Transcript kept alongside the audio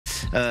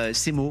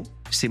Ces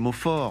mots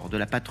forts de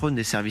la patronne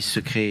des services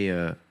secrets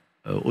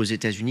aux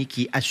États-Unis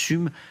qui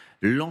assume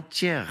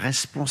l'entière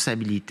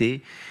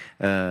responsabilité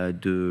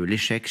de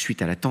l'échec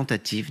suite à la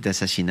tentative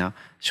d'assassinat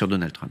sur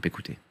Donald Trump.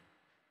 Écoutez.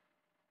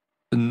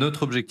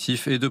 Notre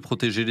objectif est de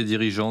protéger les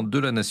dirigeants de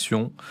la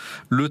nation.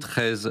 Le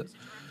 13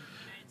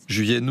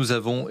 juillet, nous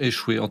avons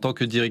échoué. En tant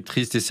que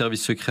directrice des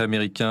services secrets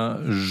américains,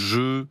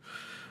 je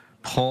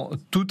prends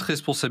toute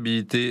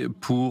responsabilité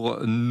pour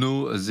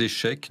nos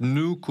échecs.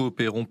 Nous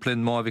coopérons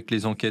pleinement avec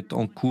les enquêtes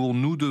en cours.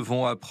 Nous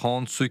devons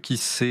apprendre ce qui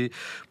s'est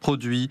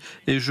produit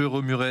et je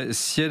remuerai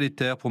ciel et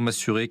terre pour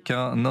m'assurer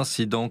qu'un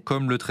incident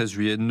comme le 13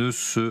 juillet ne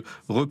se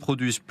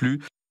reproduise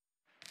plus.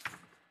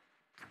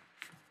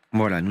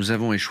 Voilà, nous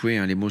avons échoué,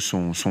 hein, les mots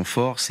sont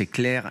forts, c'est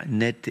clair,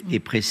 net et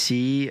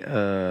précis.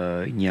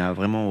 Il n'y a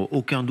vraiment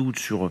aucun doute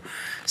sur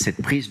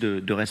cette prise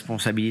de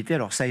responsabilité.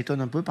 Alors ça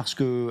étonne un peu parce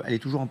qu'elle est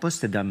toujours en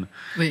poste, cette dame.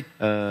 Oui.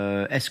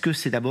 Est-ce que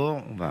c'est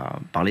d'abord, on va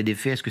parler des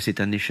faits, est-ce que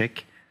c'est un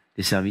échec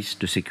des services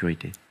de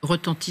sécurité ?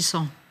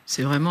 Retentissant.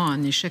 C'est vraiment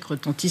un échec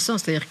retentissant.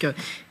 C'est-à-dire qu'il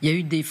y a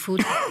eu des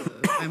fautes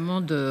vraiment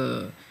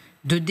de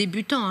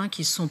débutants hein,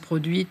 qui se sont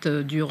produites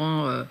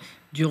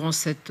durant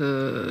cette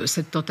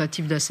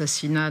tentative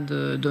d'assassinat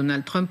de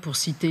Donald Trump, pour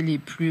citer les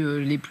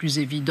plus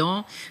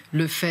évidents.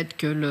 Le fait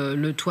que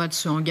le toit de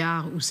ce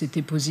hangar où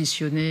s'était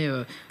positionné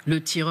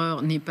le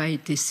tireur n'ait pas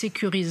été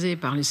sécurisé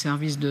par les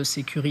services de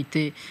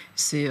sécurité,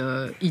 c'est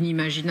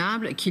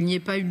inimaginable. Qu'il n'y ait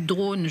pas eu de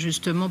drone,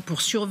 justement,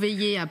 pour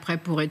surveiller après,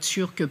 pour être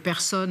sûr que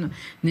personne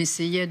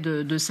n'essayait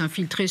de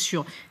s'infiltrer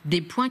sur des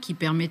points qui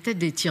permettaient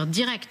des tirs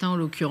directs, hein, en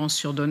l'occurrence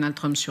sur Donald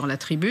Trump sur la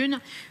tribune.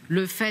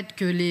 Le fait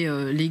que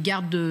les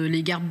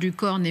gardes du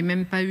corps n'aient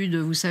même pas eu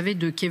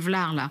de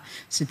Kevlar, là,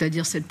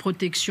 c'est-à-dire cette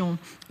protection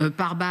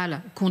par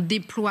balle qu'on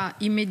déploie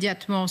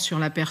immédiatement sur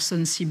la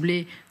personne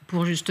ciblée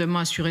pour justement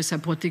assurer sa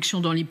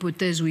protection dans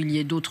l'hypothèse où il y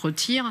ait d'autres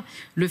tirs.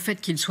 Le fait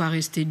qu'il soit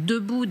resté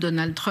debout,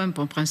 Donald Trump,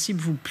 en principe,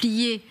 vous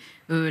pliez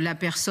la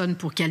personne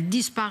pour qu'elle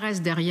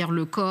disparaisse derrière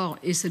le corps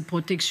et cette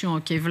protection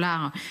en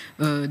Kevlar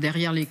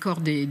derrière les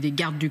corps des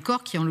gardes du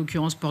corps, qui en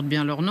l'occurrence portent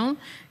bien leur nom,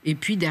 et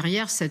puis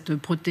derrière cette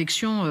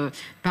protection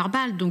par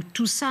balle. Donc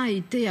tout ça a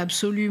été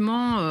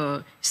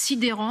absolument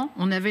sidérant.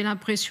 On avait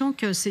l'impression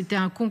que c'était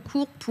un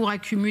concours pour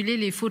accumuler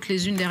les fautes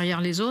les unes derrière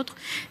les autres.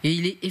 Et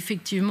il est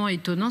effectivement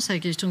étonnant, c'est la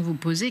question que vous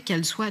posez,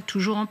 qu'elle soit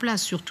toujours en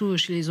place. Surtout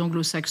chez les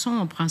anglo-saxons,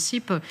 en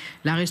principe,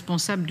 la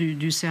responsable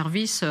du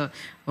service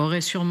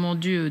aurait sûrement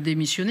dû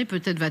démissionner.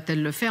 Peut-être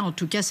va-t-elle le faire. En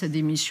tout cas, sa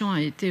démission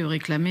a été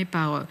réclamée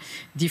par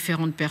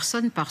différentes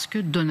personnes parce que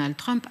Donald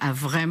Trump a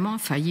vraiment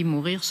failli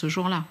mourir ce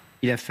jour-là.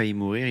 Il a failli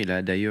mourir. Il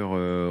a d'ailleurs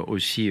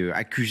aussi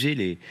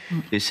accusé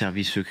les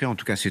services secrets. En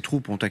tout cas, ses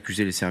troupes ont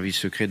accusé les services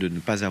secrets de ne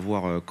pas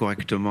avoir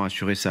correctement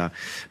assuré sa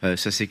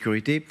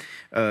sécurité.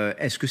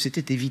 Est-ce que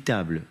c'était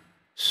évitable,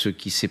 ce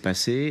qui s'est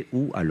passé,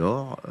 ou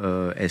alors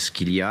est-ce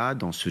qu'il y a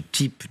dans ce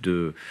type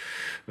de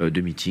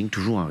meeting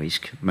toujours un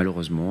risque,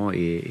 malheureusement,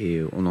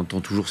 et on entend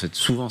toujours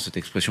souvent cette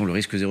expression, le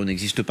risque zéro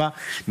n'existe pas,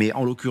 mais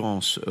en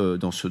l'occurrence,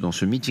 dans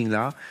ce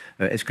meeting-là,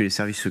 est-ce que les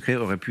services secrets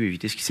auraient pu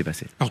éviter ce qui s'est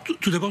passé ? Alors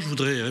tout d'abord, je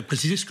voudrais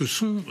préciser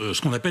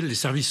ce qu'on appelle les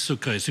services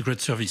secrets, Secret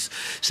Service.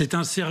 C'est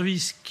un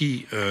service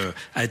qui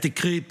a été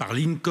créé par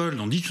Lincoln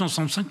en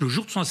 1865, le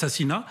jour de son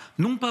assassinat,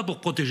 non pas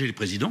pour protéger les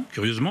présidents,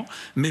 curieusement,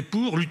 mais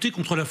pour lutter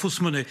contre la fausse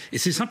monnaie. Et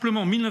c'est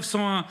simplement en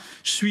 1901,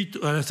 suite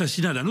à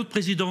l'assassinat d'un autre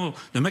président,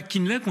 de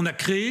McKinley, qu'on a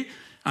créé,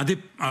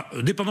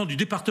 dépendant du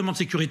département de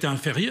sécurité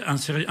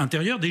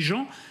intérieure, des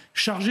gens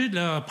chargés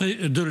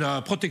de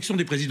la protection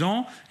des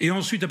présidents, et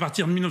ensuite, à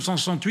partir de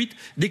 1968,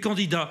 des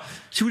candidats.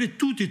 Si vous voulez,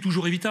 tout est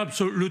toujours évitable.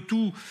 Le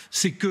tout,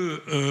 c'est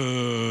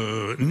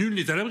que nul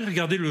n'est à l'abri.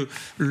 Regardez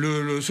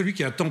celui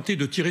qui a tenté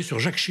de tirer sur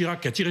Jacques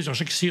Chirac, qui a tiré sur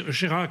Jacques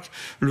Chirac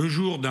le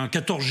jour d'un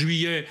 14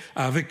 juillet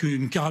avec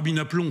une carabine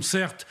à plomb,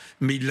 certes,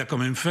 mais il l'a quand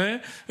même fait.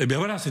 Eh bien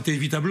voilà, c'était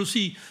évitable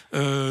aussi.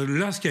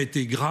 Là, ce qui a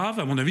été grave,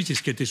 à mon avis, c'est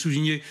ce qui a été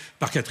souligné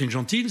par Catherine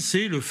Gentil,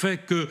 c'est le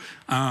fait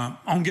qu'un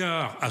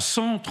hangar à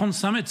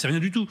 135 mètres, c'est rien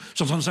du tout,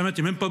 135 mètres,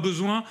 il n'y a même pas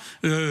besoin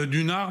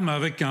d'une arme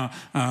avec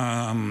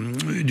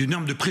d'une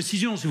arme de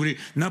précision, si vous voulez.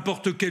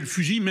 N'importe quel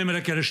fusil, même à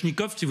la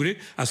Kalachnikov, si vous voulez,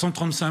 à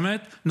 135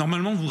 mètres,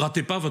 normalement, vous ne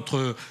ratez pas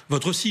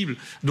votre cible.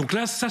 Donc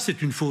là, ça,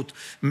 c'est une faute.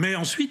 Mais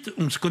ensuite,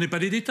 on ne connaît pas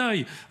les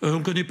détails. On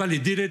ne connaît pas les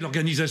délais de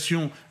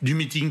l'organisation du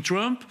meeting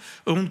Trump.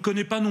 On ne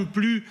connaît pas non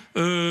plus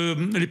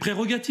les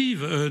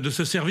prérogatives de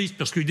ce service,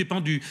 parce qu'il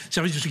dépend du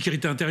service de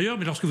sécurité intérieure.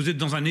 Mais lorsque vous êtes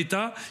dans un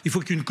État, il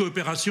faut qu'il y ait une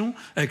coopération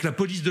avec la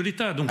police de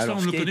l'État. Donc alors,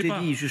 ça, on ne le connaît pas.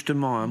 Dit,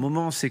 justement, à un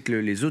moment, c'est que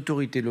les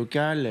autorités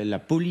locales, la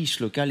police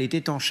locale,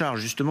 étaient en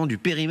charge justement du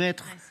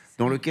périmètre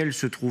dans lequel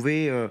se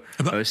trouvaient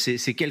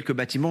ces quelques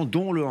bâtiments,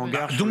 dont le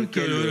hangar. Donc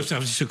le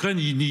service secret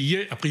n'y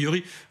est a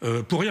priori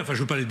pour rien. Enfin, je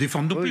ne veux pas les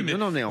défendre non plus, mais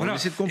on voilà.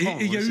 essaie de comprendre.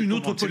 Et il y a eu une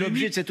autre polémique. C'est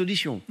l'objet de cette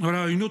audition.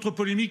 Voilà, une autre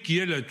polémique qui,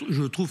 elle,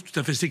 je trouve tout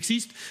à fait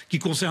sexiste, qui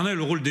concernait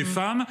le rôle des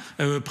femmes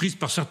prises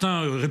par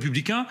certains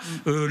républicains.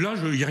 Là,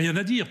 il n'y a rien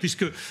à dire,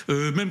 puisque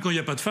même quand il n'y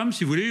a pas de femmes,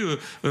 si vous voulez,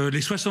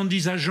 les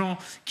 70 agents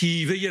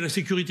qui veillaient à la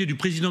sécurité du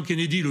président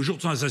Kennedy le jour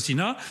de son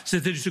assassinat,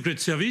 c'était du Secret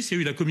Service. Il y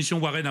a eu la commission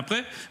Warren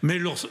après, mais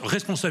leur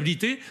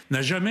responsabilité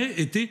n'a jamais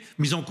été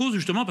mise en cause,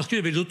 justement parce qu'il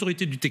y avait les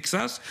autorités du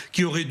Texas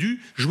qui auraient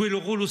dû jouer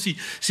leur rôle aussi.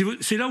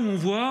 C'est là où on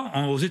voit,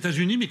 aux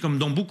États-Unis, mais comme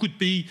dans beaucoup de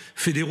pays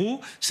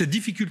fédéraux, cette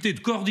difficulté de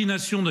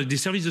coordination des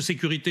services de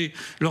sécurité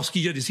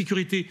lorsqu'il y a des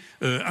sécurités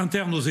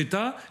internes aux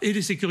États et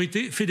des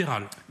sécurités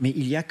fédérales. Mais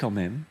il y a quand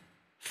même,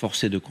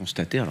 force est de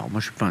constater, alors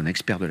moi je ne suis pas un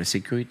expert de la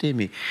sécurité,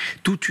 mais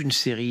toute une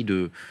série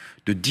de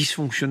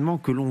dysfonctionnements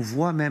que l'on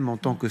voit même en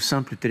tant que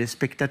simple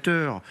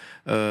téléspectateur.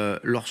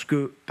 Lorsque,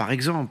 par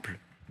exemple,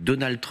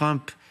 Donald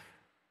Trump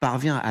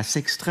parvient à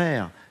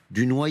s'extraire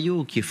du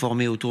noyau qui est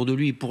formé autour de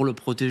lui pour le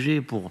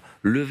protéger, pour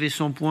lever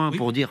son poing,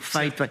 pour dire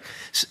fight, fight.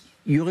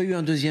 Il y aurait eu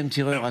un deuxième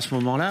tireur à ce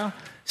moment-là,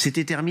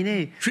 c'était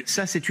terminé.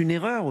 Ça, c'est une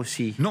erreur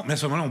aussi. Non, mais à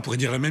ce moment-là, on pourrait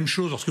dire la même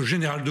chose lorsque le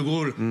général de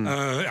Gaulle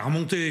a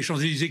remonté les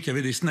Champs-Élysées, qu'il y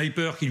avait des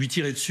snipers qui lui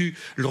tiraient dessus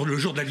le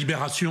jour de la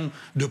libération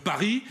de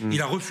Paris.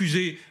 Il a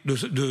refusé de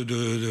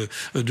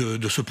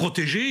se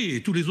protéger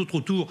et tous les autres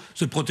autour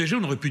se protéger.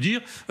 On aurait pu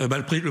dire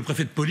le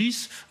préfet de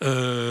police, ou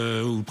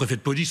le préfet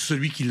de police,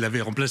 celui qui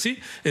l'avait remplacé,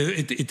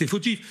 était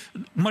fautif.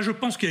 Moi, je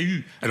pense qu'il y a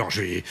eu... Alors,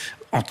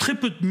 en très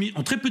peu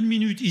de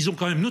minutes, ils ont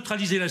quand même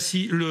neutralisé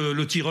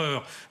le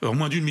tireur en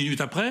moins d'une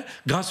minute après,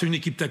 grâce à une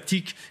équipe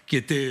tactique qui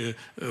était...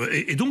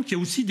 et donc, il y a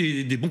aussi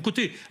des bons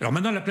côtés. Alors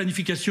maintenant, la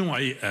planification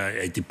a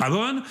été pas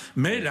bonne,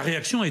 mais la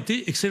réaction a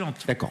été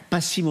excellente. D'accord,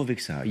 pas si mauvais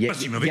que ça. Il y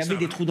avait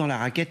des trous dans la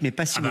raquette, mais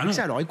pas si mauvais que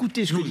ça. Alors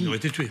écoutez ce que dit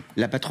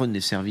la patronne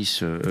des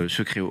services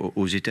secrets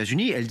aux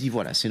États-Unis. Elle dit,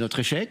 voilà, c'est notre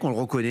échec, on le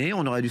reconnaît,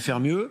 on aurait dû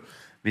faire mieux,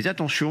 mais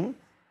attention...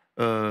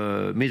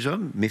 mes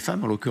hommes, mes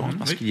femmes en l'occurrence,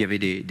 parce qu'il y avait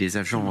des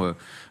agents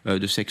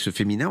de sexe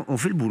féminin, ont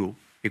fait le boulot.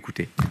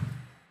 Écoutez.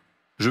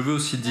 Je veux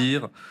aussi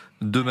dire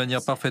de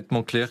manière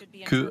parfaitement claire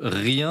que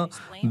rien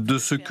de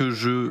ce que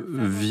je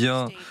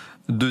viens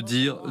de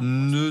dire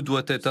ne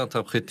doit être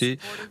interprété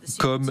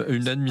comme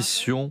une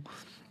admission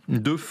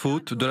de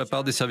faute de la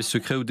part des services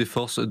secrets ou des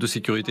forces de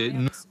sécurité.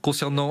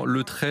 Concernant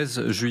le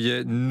 13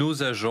 juillet,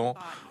 nos agents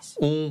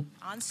ont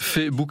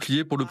fait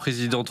bouclier pour le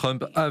président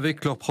Trump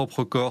avec leur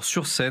propre corps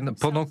sur scène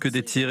pendant que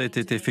des tirs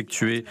étaient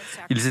effectués.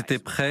 Ils étaient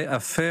prêts à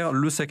faire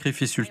le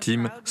sacrifice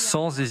ultime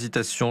sans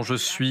hésitation. Je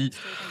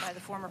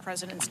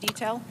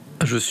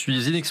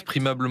suis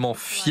inexprimablement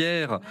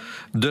fier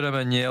de la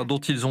manière dont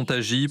ils ont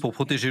agi pour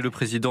protéger le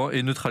président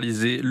et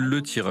neutraliser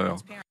le tireur.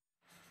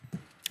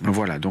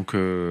 Voilà, donc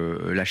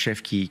la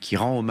chef qui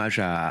rend hommage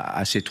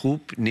à ses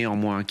troupes,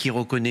 néanmoins, qui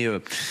reconnaît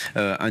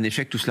un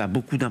échec. Tout cela a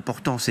beaucoup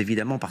d'importance,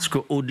 évidemment, parce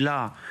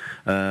qu'au-delà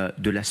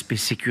de l'aspect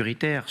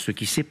sécuritaire, ce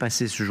qui s'est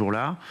passé ce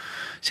jour-là,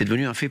 c'est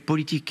devenu un fait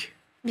politique.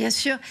 Bien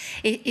sûr,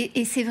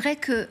 et c'est vrai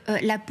que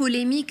la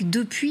polémique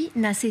depuis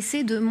n'a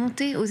cessé de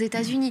monter aux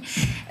États-Unis.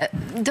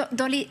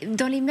 Dans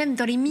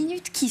les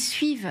minutes qui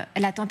suivent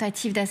la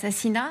tentative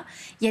d'assassinat,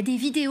 il y a des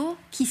vidéos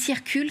qui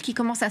circulent, qui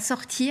commencent à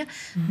sortir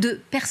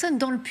de personnes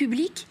dans le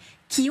public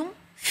qui ont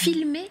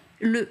filmé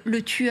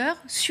le tueur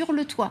sur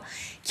le toit,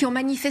 qui ont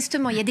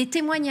manifestement, il y a des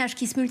témoignages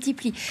qui se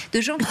multiplient,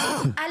 de gens qui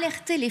ont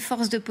alerté les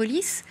forces de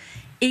police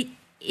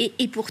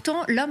et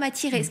pourtant, l'homme a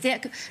tiré. C'est-à-dire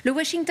que le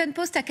Washington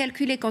Post a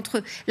calculé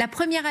qu'entre la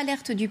première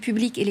alerte du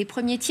public et les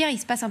premiers tirs, il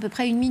se passe à peu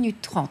près 1 minute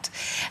 30.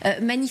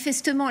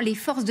 Manifestement, les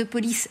forces de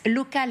police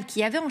locales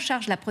qui avaient en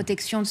charge la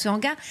protection de ce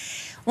hangar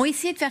ont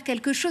essayé de faire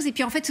quelque chose et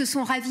puis en fait se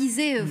sont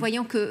ravisés,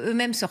 voyant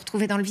qu'eux-mêmes se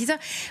retrouvaient dans le viseur.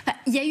 Enfin,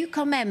 il y a eu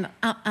quand même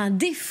un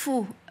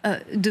défaut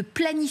de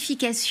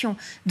planification,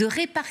 de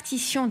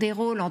répartition des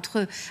rôles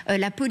entre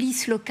la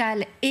police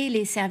locale et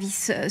les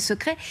services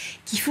secrets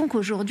qui font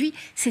qu'aujourd'hui,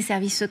 ces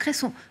services secrets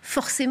sont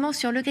forcément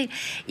sur le grill.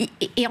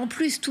 Et en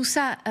plus, tout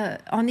ça,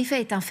 en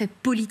effet, est un fait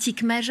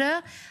politique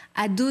majeur,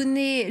 a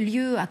donné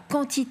lieu à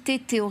quantité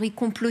de théories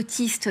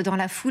complotistes dans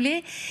la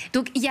foulée.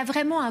 Donc il y a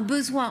vraiment un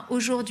besoin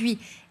aujourd'hui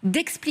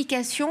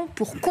d'explications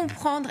pour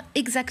comprendre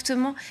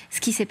exactement ce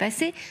qui s'est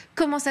passé.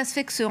 Comment ça se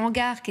fait que ce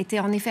hangar, qui était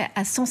en effet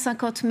à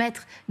 150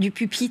 mètres du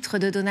pupitre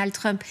de Donald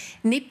Trump,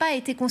 n'ait pas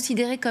été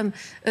considéré comme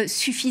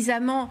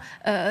suffisamment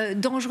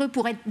dangereux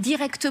pour être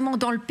directement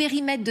dans le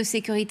périmètre de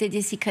sécurité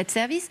des Secret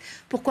Service?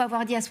 Pourquoi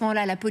avoir dit à ce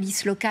moment-là à la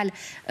police locale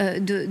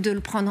de le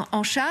prendre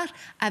en charge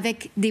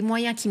avec des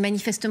moyens qui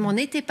manifestement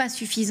n'étaient pas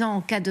suffisants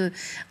en cas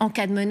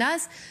de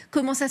menace?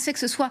 Comment ça se fait que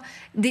ce soit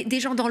des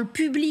gens dans le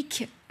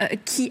public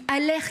qui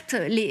alertent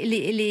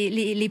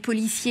les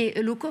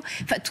policiers locaux?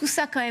 Enfin, tout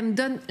ça quand même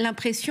donne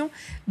l'impression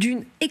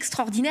d'une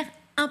extraordinaire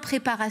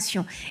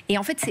impréparation. Et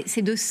en fait,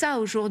 c'est de ça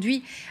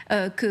aujourd'hui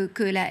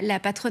que la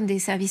patronne des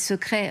services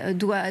secrets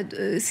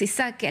c'est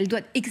ça qu'elle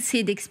doit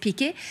essayer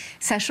d'expliquer,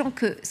 sachant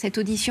que cette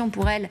audition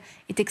pour elle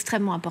est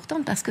extrêmement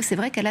importante parce que c'est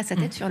vrai qu'elle a sa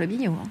tête sur le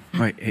biniou.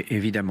 Oui,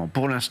 évidemment.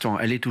 Pour l'instant,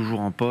 elle est toujours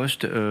en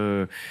poste.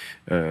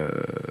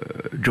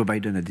 Joe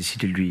Biden a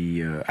décidé de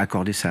lui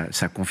accorder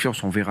sa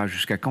confiance. On verra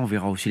jusqu'à quand. On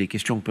verra aussi les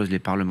questions que posent les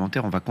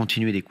parlementaires. On va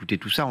continuer d'écouter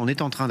tout ça. On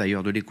est en train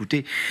d'ailleurs de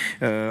l'écouter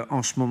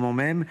en ce moment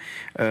même.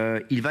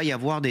 Il va y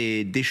avoir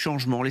des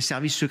changements. Les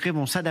services secrets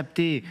vont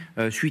s'adapter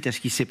suite à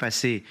ce qui s'est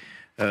passé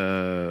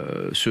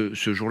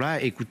ce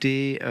jour-là.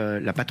 Écoutez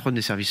la patronne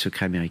des services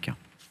secrets américains.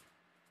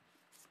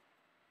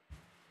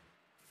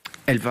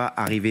 Elle va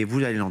arriver,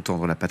 vous allez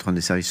l'entendre, la patronne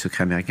des services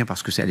secrets américains,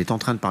 parce que elle est en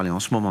train de parler en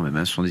ce moment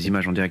même. Ce sont des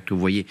images en direct que vous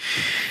voyez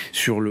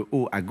sur le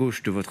haut à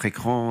gauche de votre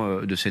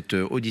écran de cette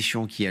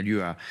audition qui a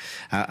lieu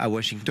à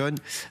Washington.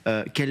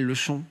 Quelles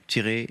leçons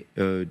tirer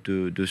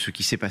de ce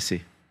qui s'est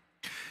passé ?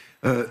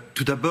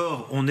 Tout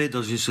d'abord, on est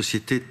dans une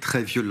société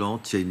très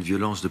violente. Il y a une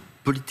violence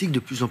politique de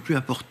plus en plus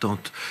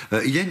importante.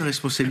 Il y a une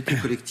responsabilité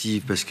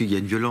collective parce qu'il y a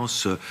une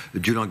violence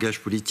du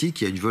langage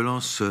politique, il y a une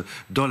violence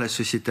dans la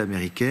société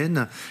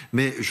américaine,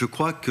 mais je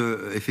crois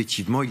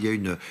qu'effectivement il y a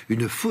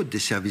une faute des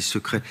services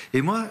secrets.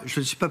 Et moi,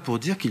 je ne suis pas pour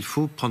dire qu'il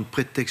faut prendre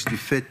prétexte du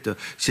fait que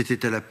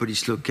c'était à la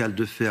police locale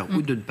de faire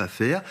ou de ne pas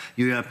faire.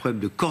 Il y a eu un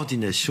problème de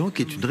coordination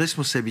qui est une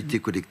responsabilité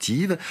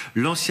collective.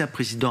 L'ancien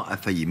président a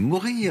failli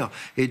mourir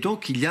et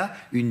donc il y a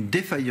une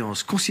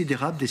défaillance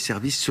considérable des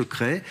services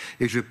secrets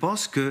et je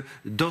pense que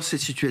dans cette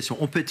situation,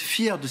 on peut être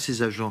fier de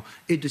ses agents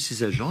et de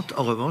ses agentes.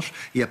 En revanche,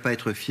 il n'y a pas à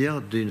être fier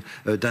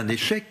d'un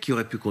échec qui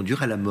aurait pu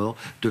conduire à la mort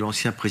de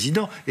l'ancien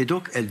président. Et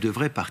donc, elle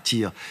devrait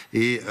partir.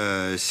 Et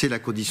c'est la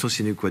condition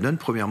sine qua non,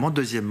 premièrement.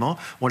 Deuxièmement,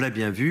 on l'a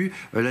bien vu,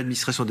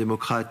 l'administration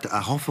démocrate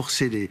a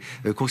renforcé les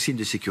consignes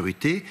de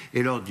sécurité.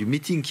 Et lors du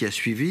meeting qui a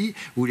suivi,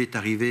 où il est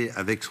arrivé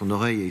avec son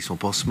oreille et son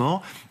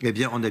pansement, eh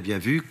bien, on a bien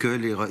vu que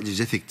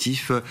les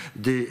effectifs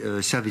des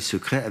services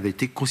secrets avaient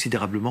été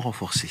considérablement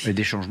renforcés. Et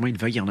des changements, il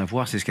va y en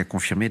avoir, c'est ce qu'a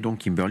confirmé donc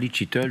Kimberly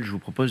Chittle. Je vous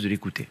propose de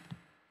l'écouter.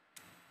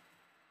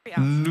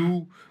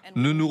 Nous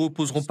ne nous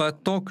reposerons pas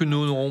tant que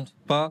nous n'aurons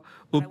pas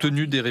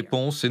obtenu des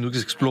réponses et nous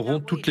explorerons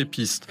toutes les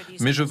pistes.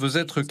 Mais je veux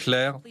être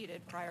clair,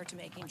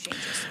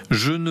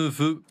 je ne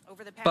veux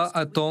pas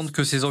attendre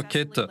que ces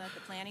enquêtes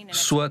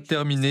soient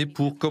terminées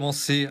pour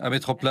commencer à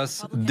mettre en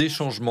place des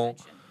changements.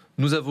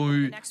 Nous avons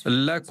eu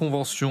la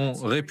convention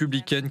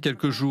républicaine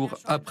quelques jours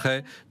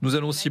après. Nous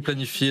allons aussi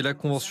planifier la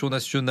convention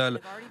nationale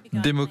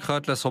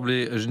démocrate,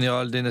 l'Assemblée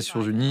générale des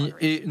Nations unies,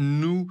 et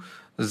nous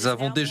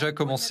avons déjà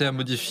commencé à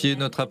modifier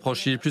notre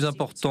approche. Il est plus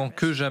important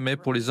que jamais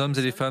pour les hommes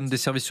et les femmes des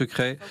services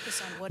secrets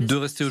de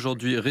rester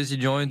aujourd'hui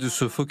résilients et de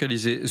se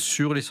focaliser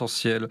sur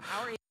l'essentiel.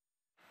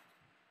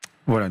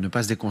 Voilà, ne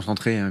pas se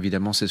déconcentrer, hein,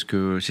 évidemment, c'est ce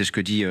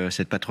que dit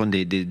cette patronne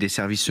des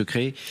services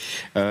secrets.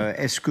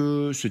 Est-ce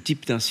que ce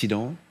type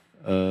d'incident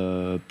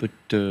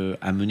peut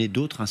amener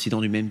d'autres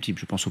incidents du même type?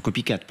 Je pense aux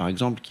copycats, par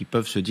exemple, qui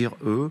peuvent se dire,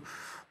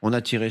 on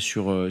a tiré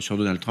sur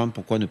Donald Trump,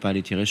 pourquoi ne pas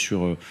aller tirer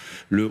sur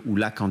le ou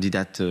la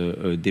candidate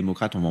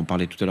démocrate? On va en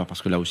parler tout à l'heure,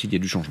 parce que là aussi, il y a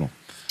du changement.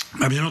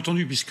 Ah, bien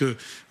entendu, puisque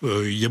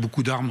il y a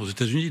beaucoup d'armes aux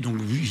États-Unis, donc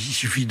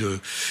il n'y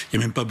a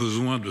même pas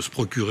besoin de se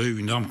procurer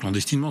une arme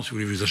clandestinement si vous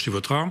voulez vous acheter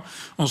votre arme.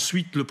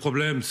 Ensuite, le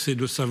problème, c'est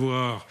de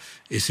savoir,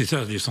 et c'est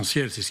ça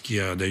l'essentiel, c'est ce qui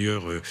a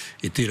d'ailleurs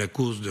été la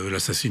cause de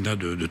l'assassinat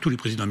de tous les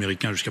présidents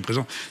américains jusqu'à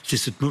présent, c'est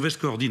cette mauvaise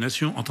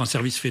coordination entre un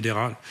service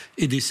fédéral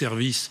et des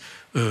services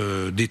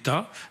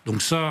d'État.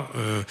 Donc ça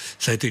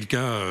a été le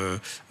cas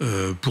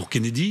pour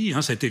Kennedy,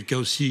 ça a été le cas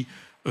aussi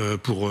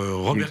pour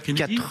Robert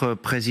Kennedy. 4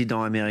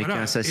 présidents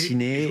américains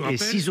assassinés et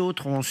 6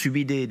 autres ont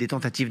subi des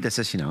tentatives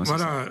d'assassinat.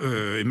 Voilà,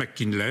 et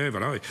McKinley,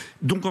 voilà.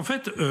 Donc en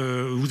fait,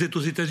 vous êtes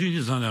aux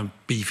États-Unis dans un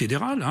pays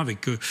fédéral,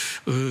 avec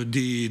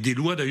des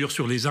lois d'ailleurs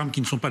sur les armes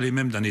qui ne sont pas les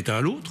mêmes d'un État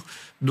à l'autre.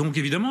 Donc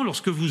évidemment,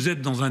 lorsque vous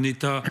êtes dans un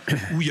État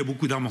où il y a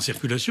beaucoup d'armes en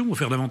circulation, il faut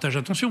faire davantage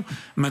attention.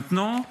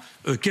 Maintenant,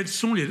 quelles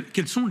sont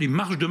les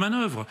marges de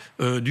manœuvre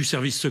du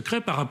service secret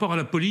par rapport à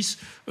la police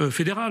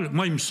fédérale?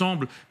 Moi, il me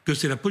semble que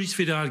c'est la police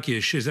fédérale qui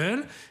est chez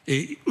elle,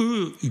 et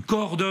eux, ils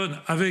coordonnent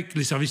avec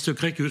les services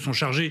secrets qui, eux, sont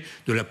chargés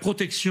de la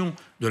protection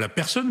de la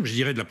personne, je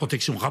dirais de la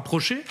protection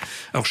rapprochée.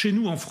 Alors chez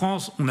nous, en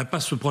France, on n'a pas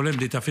ce problème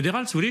d'État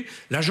fédéral, si vous voulez.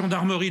 La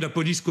gendarmerie, la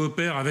police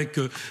coopèrent avec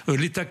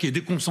l'État qui est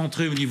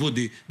déconcentré au niveau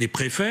des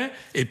préfets.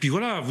 Et puis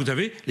voilà, vous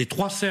avez les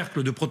 3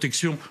 cercles de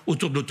protection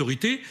autour de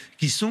l'autorité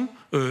qui sont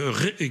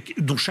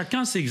dont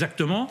chacun sait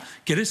exactement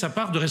quelle est sa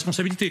part de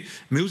responsabilité.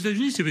 Mais aux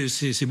États-Unis,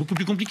 c'est beaucoup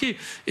plus compliqué.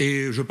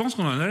 Et je pense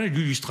qu'on en a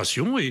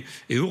l'illustration. Et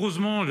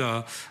heureusement,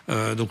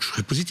 donc je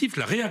serais positif,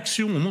 la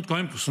réaction, on montre quand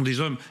même que ce sont des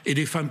hommes et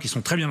des femmes qui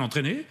sont très bien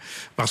entraînés,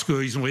 parce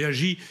qu'ils ont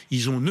réagi,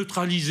 ils ont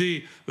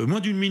neutralisé moins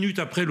d'une minute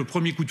après le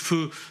premier coup de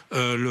feu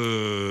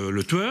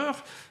le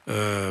tueur.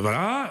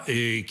 Voilà,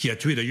 et qui a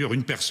tué d'ailleurs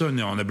une personne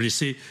et en a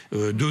blessé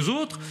 2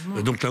 autres.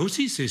 Donc là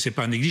aussi, c'est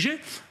pas à négliger.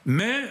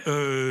 Mais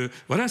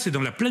voilà, c'est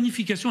dans la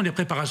planification et la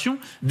préparation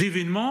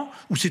d'événements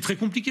où c'est très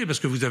compliqué parce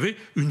que vous avez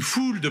une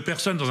foule de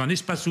personnes dans un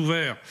espace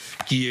ouvert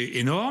qui est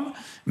énorme.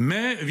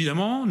 Mais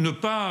évidemment, ne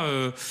pas,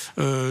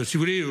 si vous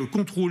voulez,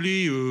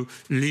 contrôler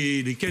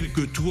les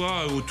quelques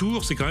toits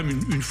autour, c'est quand même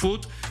une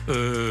faute.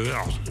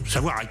 Alors,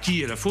 savoir à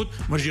qui est la faute,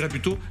 moi je dirais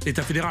plutôt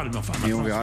l'État fédéral. Mais enfin, maintenant,